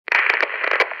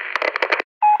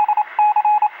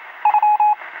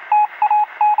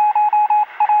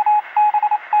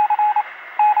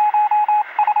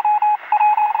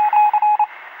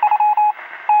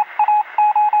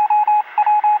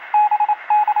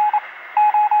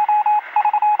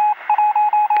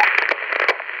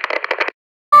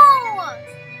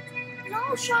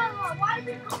No, Shiloh, why did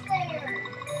we go there?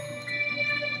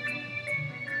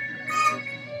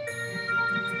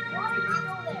 Why did we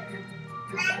go there?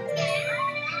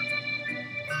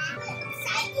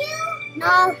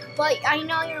 No, but I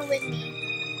know you're with me.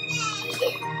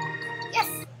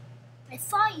 Yes, I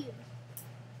saw you.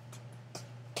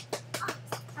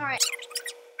 All right.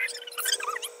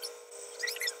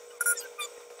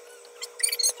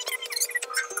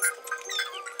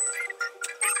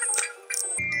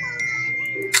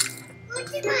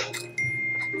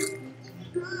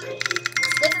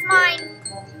 This is mine.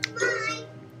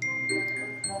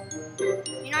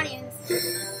 You're not even. This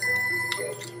is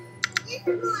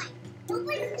mine.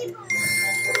 Nobody's different.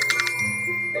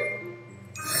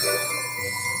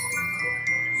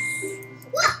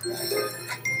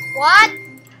 What?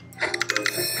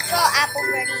 So apple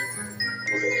ready.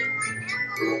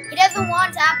 He doesn't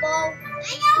want apple.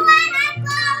 I don't want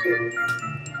apple.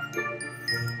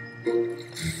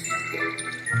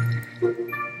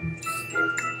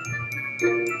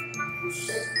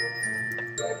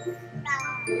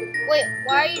 Wait,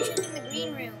 why are you choosing the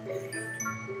green room?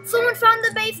 Someone found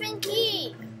the basement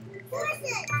key. Who is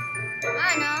it? I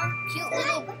don't know.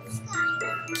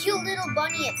 Cute little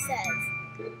bunny, it says.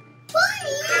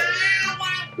 Bunny?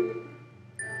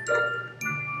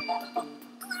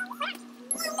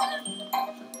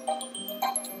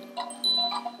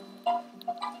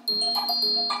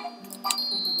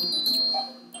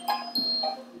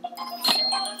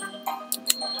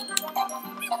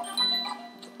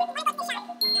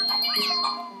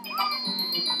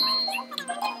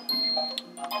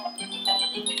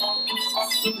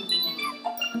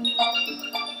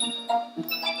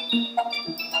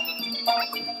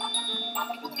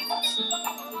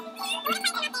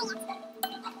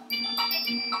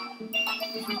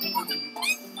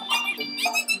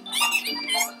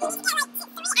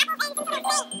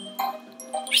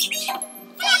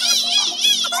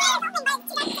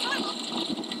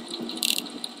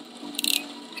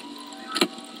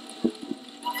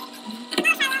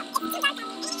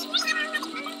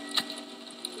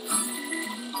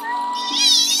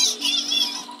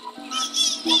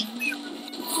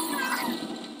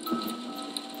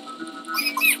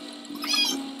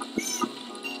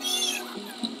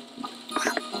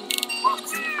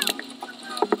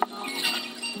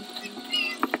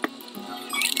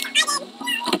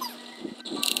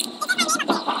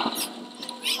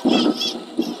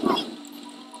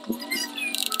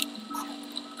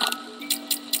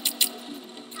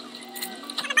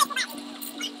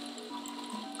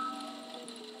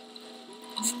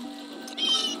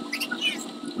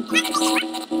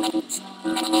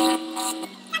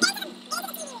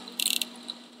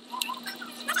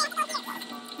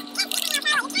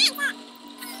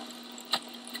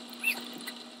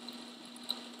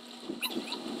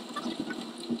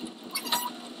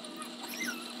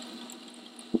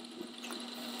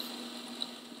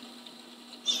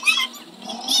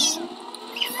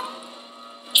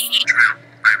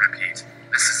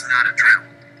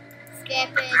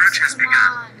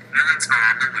 Villains are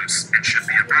on the loose and should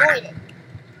be avoided.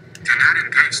 Do not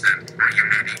engage them or you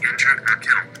may be injured or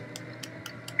killed.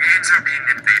 Aids are being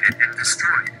invaded and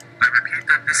destroyed. I repeat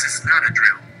that this is not a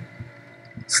drill.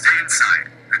 Stay inside.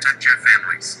 Protect your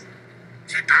families.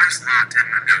 Keep doors locked and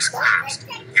windows closed.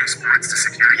 Use boards to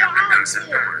secure your windows and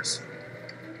doors.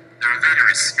 Their leader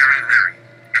is Scary Larry.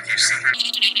 If you see him...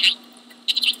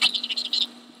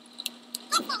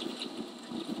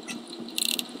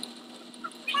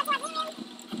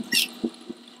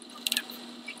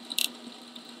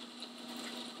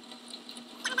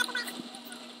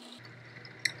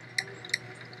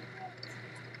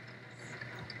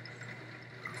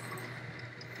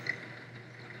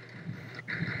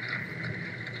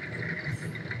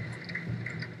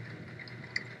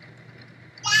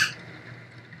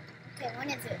 Okay, when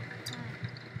is it? Time.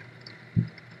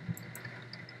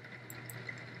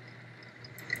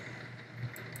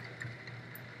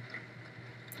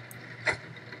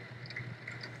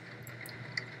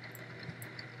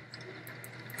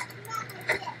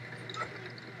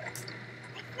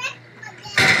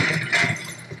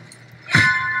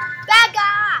 Bad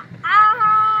guy!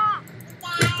 Ah!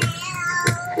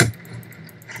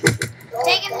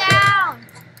 Take him down!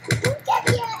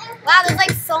 Wow, there's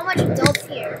like so much adults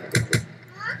here.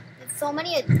 There's so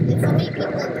many people in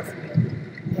this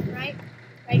room. Right?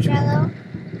 Right, Shiloh?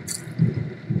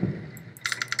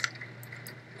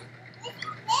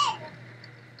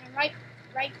 And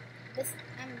right,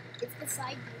 it's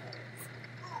beside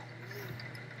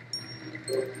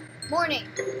you. Morning.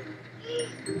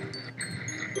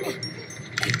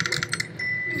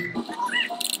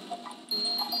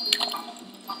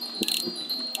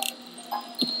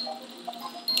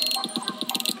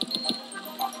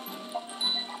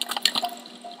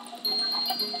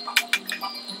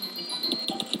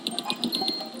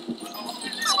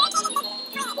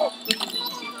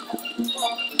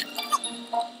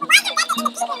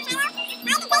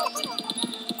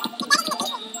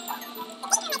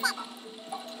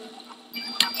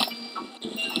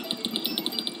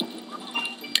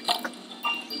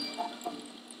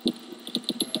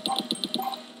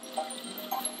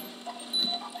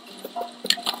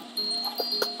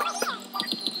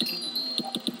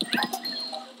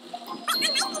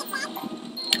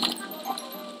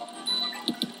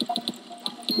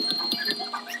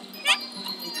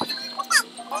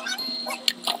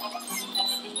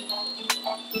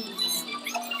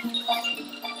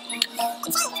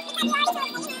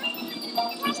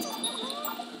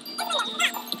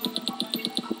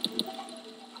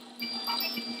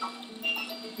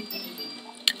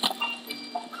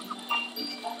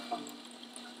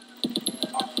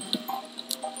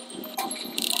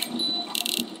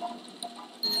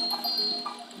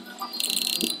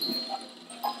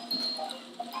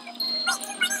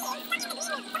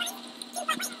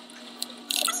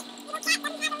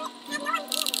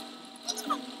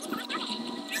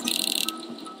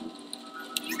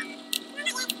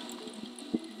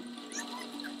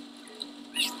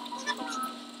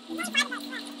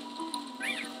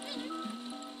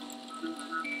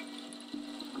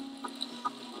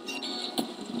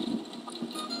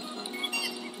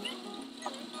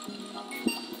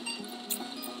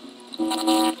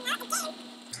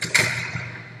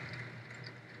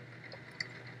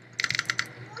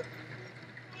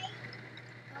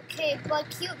 Okay, but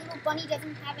cute little bunny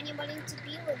doesn't have anybody to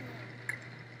be with him.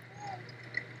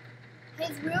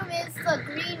 His room is the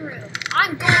green room.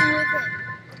 I'm going with him.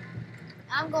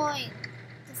 I'm going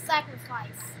to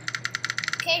sacrifice.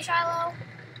 Okay, Shiloh?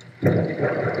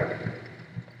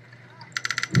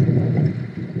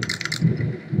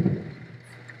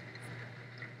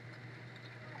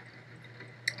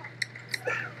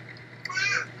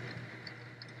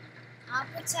 I'll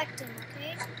protect him,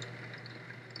 okay?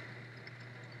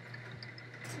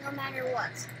 No matter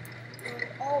what. He will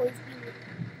always be with me.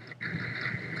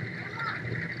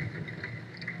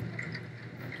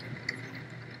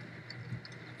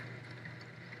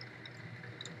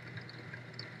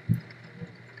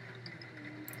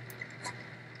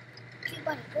 Okay,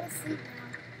 buddy, go to sleep now.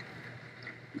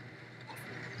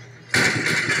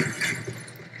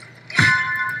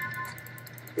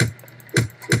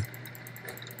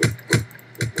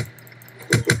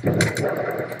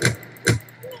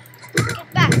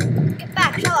 Get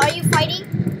back, Shiloh, are you fighting?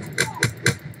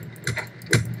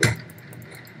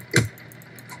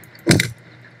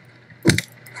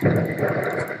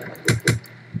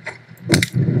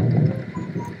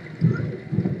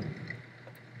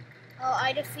 Oh,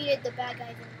 I defeated the bad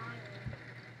guys in my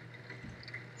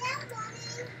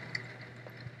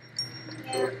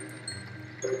room. Yeah.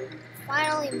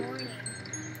 Finally morning.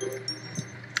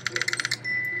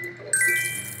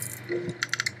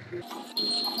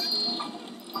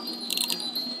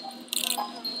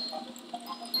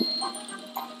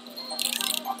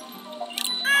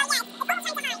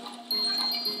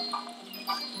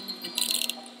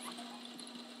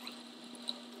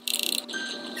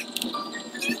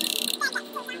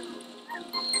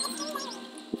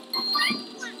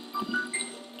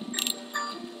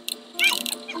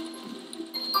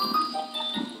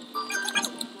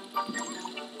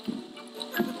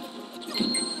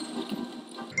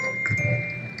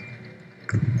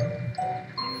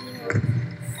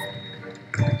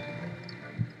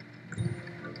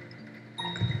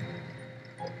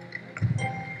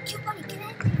 Cute bunny, get in there.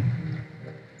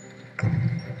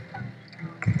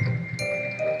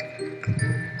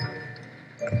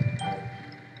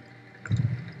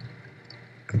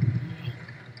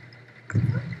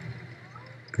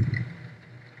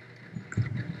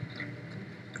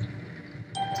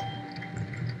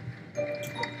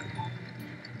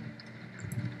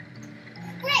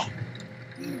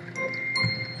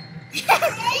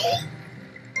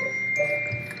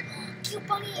 Cute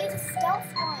bunny is a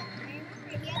stealth one.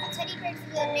 Remember, he has a teddy bear to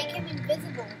make him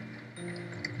invisible.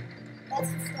 That's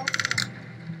the stealth one.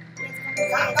 Yes,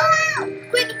 come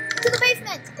quick, to the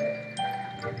basement!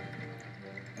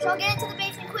 Shall get into the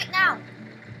basement quick now.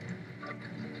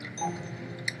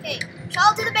 Okay,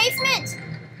 shall to the basement!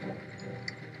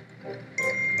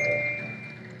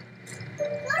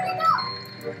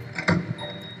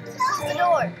 Close the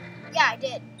door. Yeah, I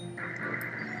did.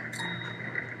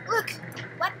 Look,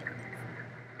 weapons.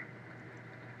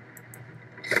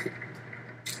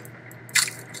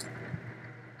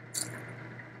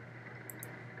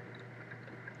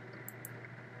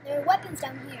 There are weapons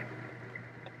down here.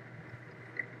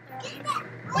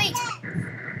 Wait!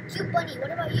 Cute bunny,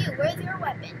 what about you? Where's your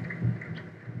weapon?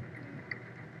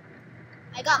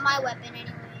 I got my weapon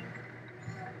anyway.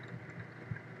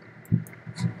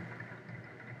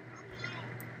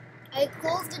 I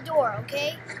closed the door,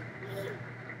 okay?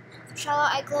 Shiloh,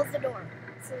 I closed the door.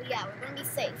 So yeah, we're gonna be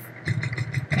safe.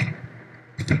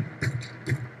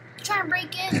 Trying to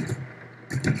break in.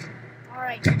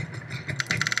 Alright.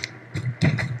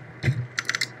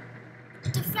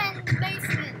 Defend the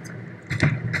basement.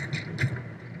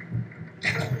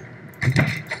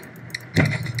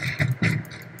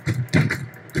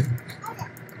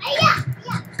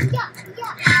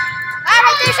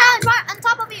 Right there, Shiloh, on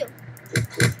top of you.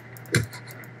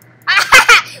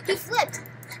 He flipped.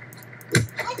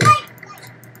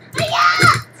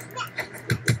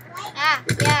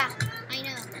 Yeah, I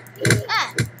know.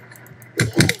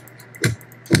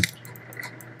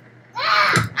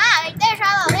 Right there,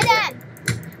 Shiloh, hit him.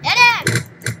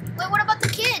 Wait, what about the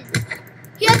kid?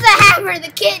 He has the hammer.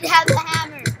 The kid has the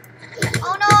hammer.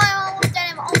 Oh no,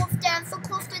 I'm almost dead. I'm so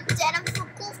close to dead. I'm so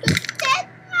close to dead.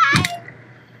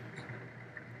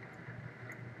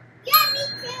 Yeah, me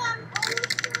too. I'm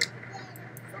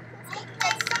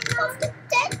almost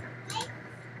dead.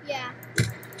 Yeah.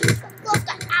 So close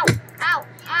to ow.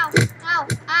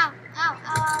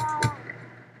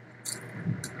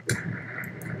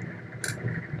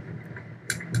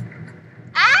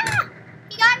 Ah!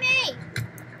 He got me!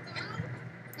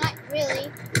 Not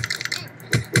really.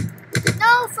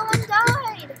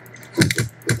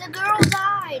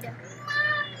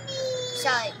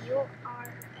 Charlotte, you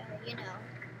are, you know,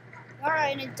 you are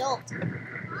an adult.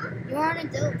 You are an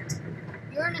adult.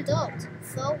 You're an adult.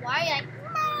 So why I?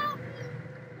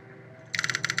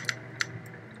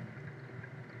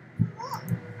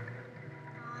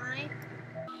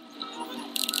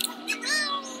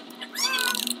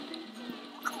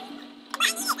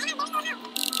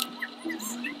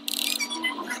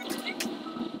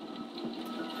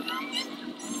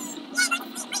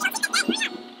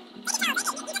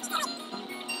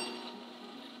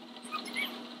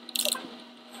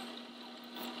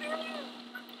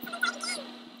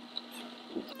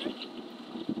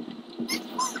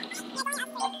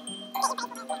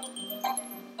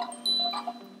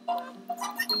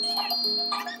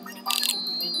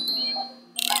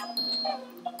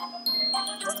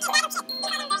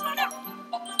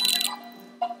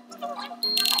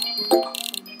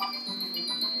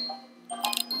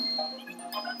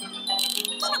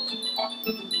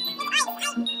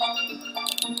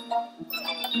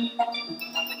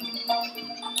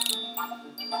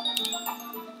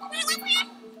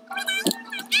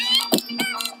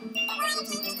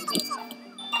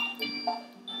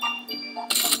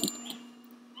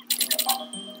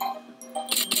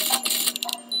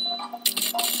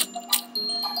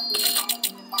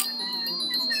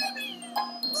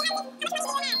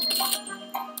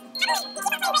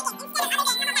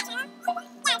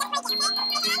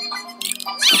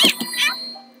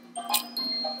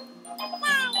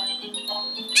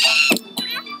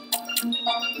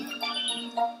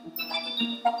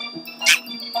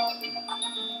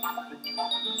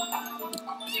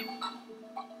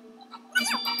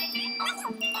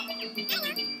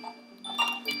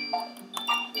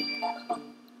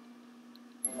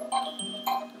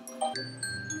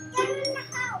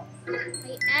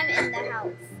 I am in the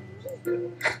house.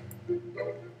 Yeah.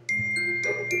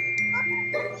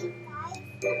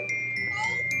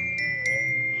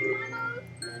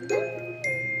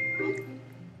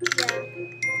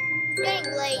 It's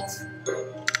getting late.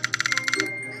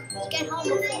 Get home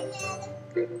before.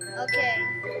 Okay.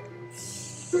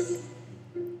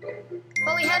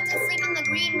 But we have to sleep in the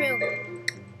green room,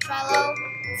 Shiloh,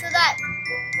 so that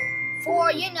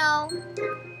for, you know,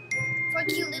 for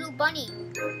cute little bunny.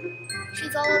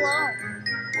 She's all alone.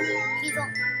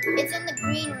 It's in the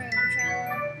green room,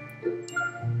 Shiloh.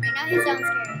 Right now he's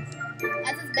downstairs.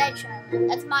 That's his bed, Shiloh.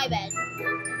 That's my bed.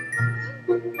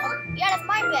 Oh, yeah, that's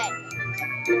my bed.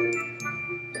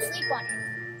 Sleep on it.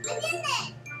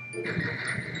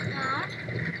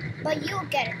 But you'll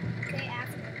get it, okay,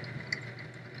 after.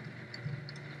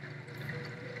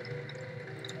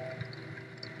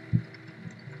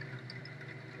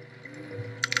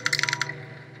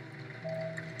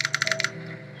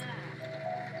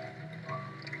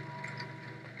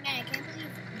 Man, I can't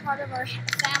believe part of our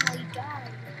family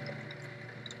died.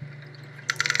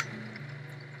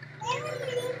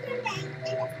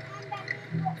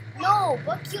 No,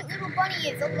 but cute little bunny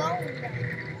is alone then.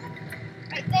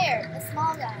 Right there, the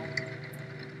small guy.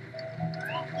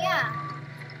 Yeah,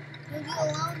 he'll be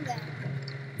alone then.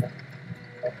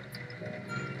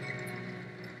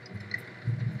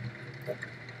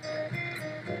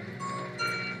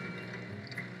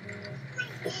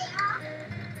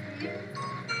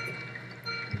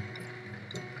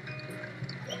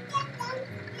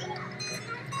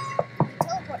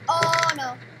 Teleport. Oh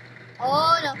no.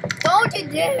 Oh no. Don't you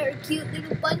dare, cute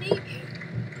little bunny.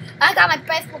 I got my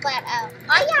baseball bat out.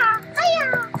 Hiya!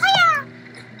 Hiya! Hiya!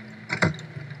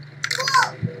 Whoa!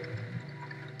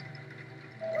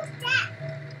 What's that?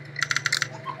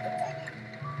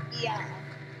 Yeah.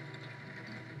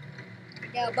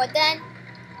 No, but then.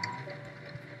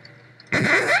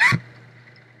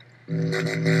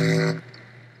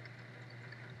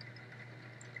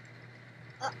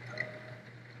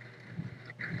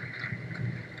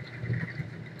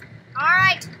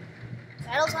 Alright.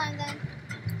 Battle time then.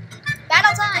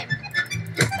 Battle time!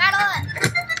 Battle on!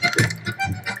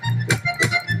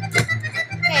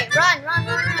 Okay, run, run,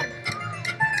 run, run.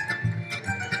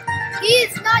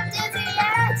 He's not dizzy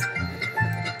yet!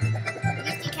 At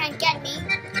least he can't get me.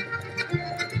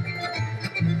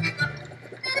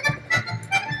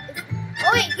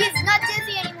 Oh wait, he's not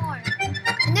dizzy anymore.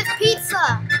 And this pizza!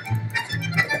 Ow,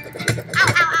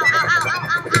 ow, ow, ow, ow, ow,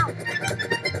 ow, ow.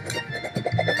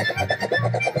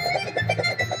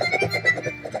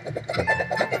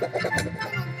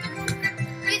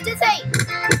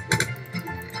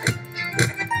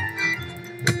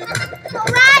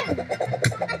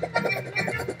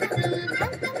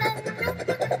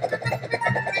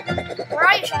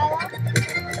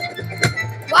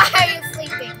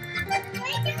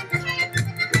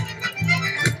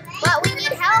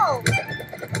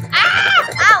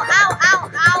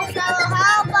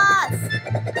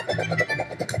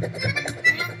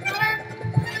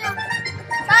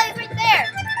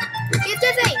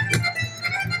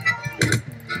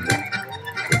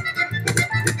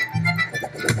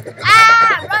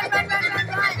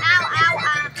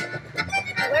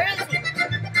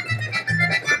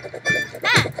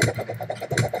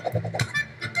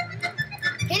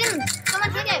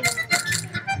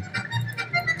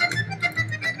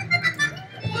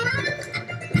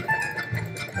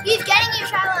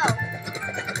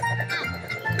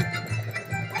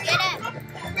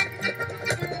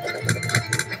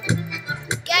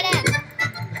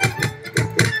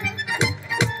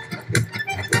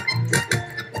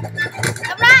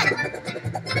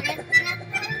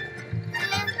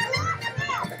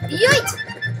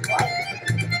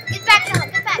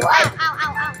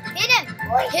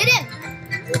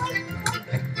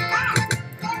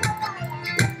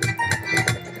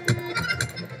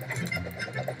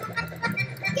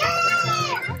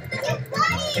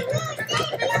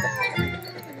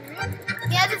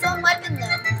 one weapon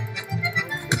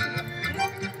though.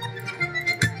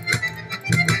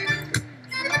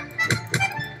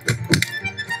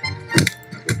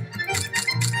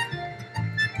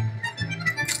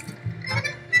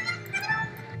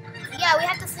 Yeah, we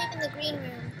have to sleep in the green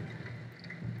room.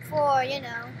 For, you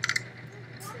know.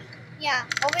 Yeah,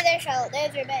 over there, Charlotte.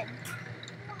 There's your bed.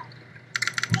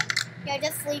 Yeah,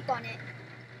 just sleep on it.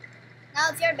 Now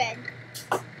it's your bed.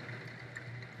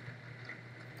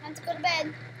 Time to go to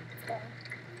bed. Let's go.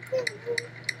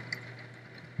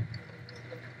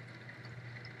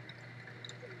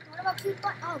 What about Cute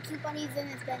Bunny? Oh, Cute Bunny's in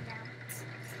his bed now.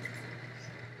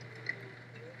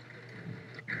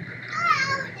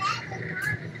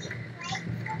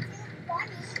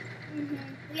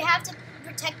 We have to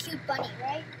protect Cute Bunny,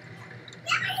 right?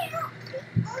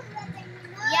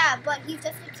 Yeah, but he's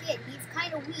just a kid. He's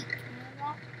kind of weak. You know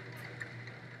that?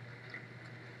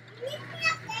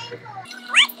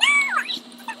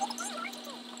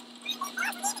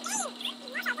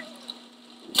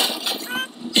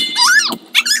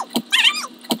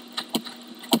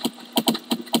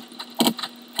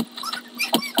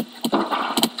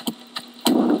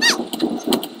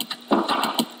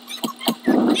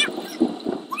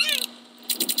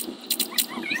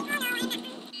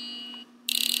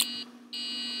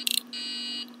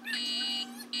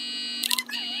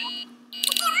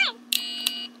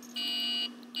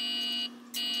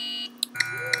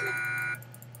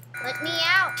 Let me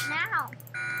out now.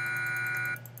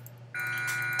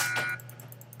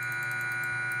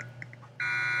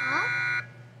 Huh?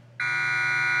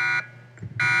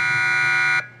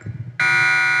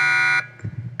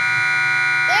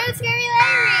 There's Scary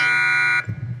Larry.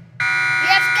 We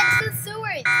have to get to the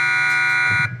sewers. He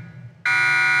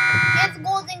has a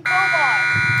golden crowbar.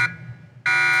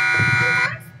 Huh?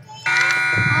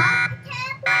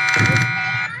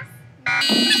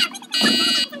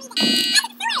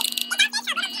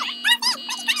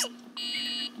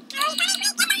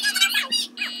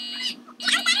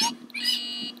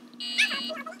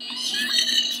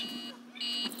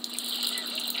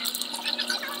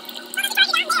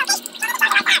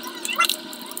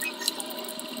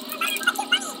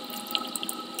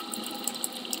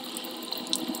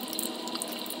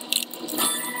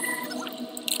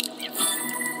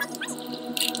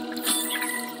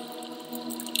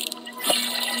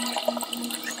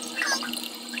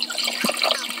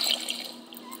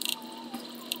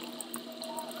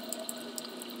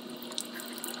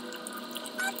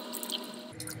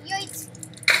 Yoits.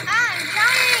 Ah, I'm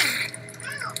drowning.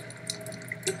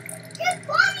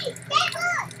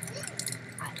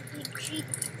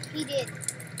 He did.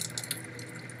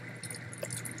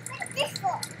 This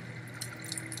one.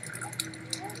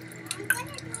 I'm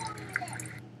gonna do all of it.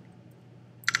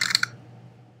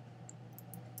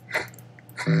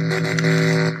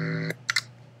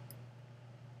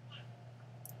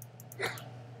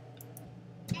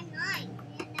 And mine,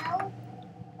 you know?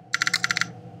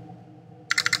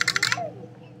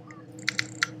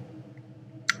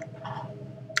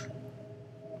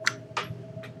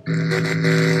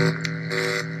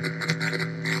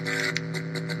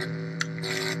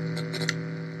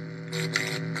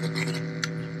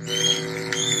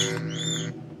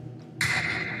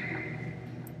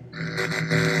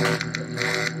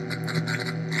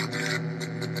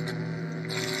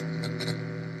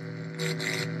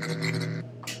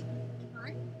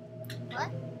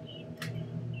 What?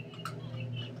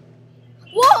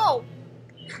 Whoa!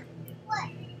 What?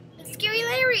 It's Scary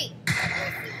Larry.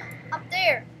 Up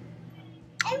there.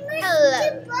 And where's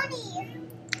Hello. the bunny?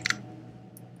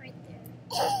 Right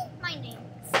there. My name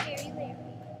is Scary Larry.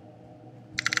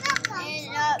 Welcome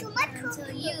And to my until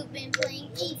computer. you've been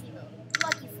playing easy mode.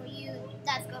 Lucky for you,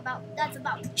 that's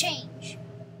about to change.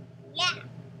 Yeah.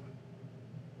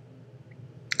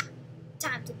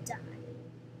 Time to die.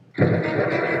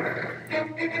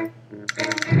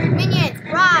 Minions,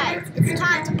 rise! It's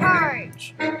time to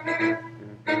purge.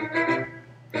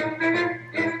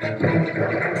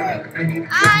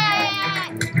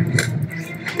 Aye.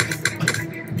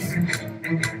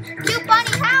 Cute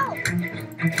Bunny, help!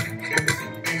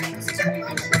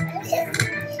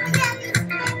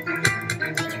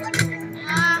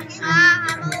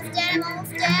 I'm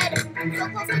almost dead. I'm so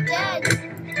close to dead.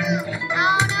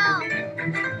 Oh no.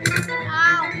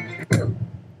 Ow.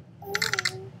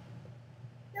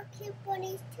 Look, cute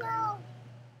bunny's toe.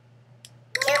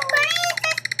 Cute bunny is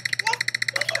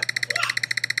Yeah.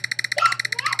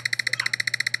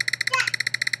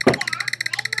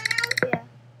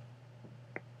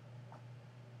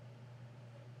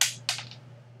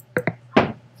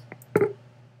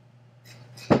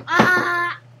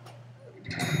 Ah!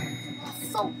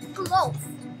 So close.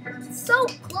 So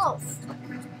close.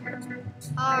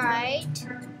 Alright.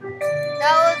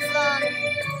 That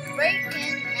was break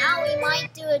in. Now we might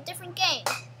do a different game.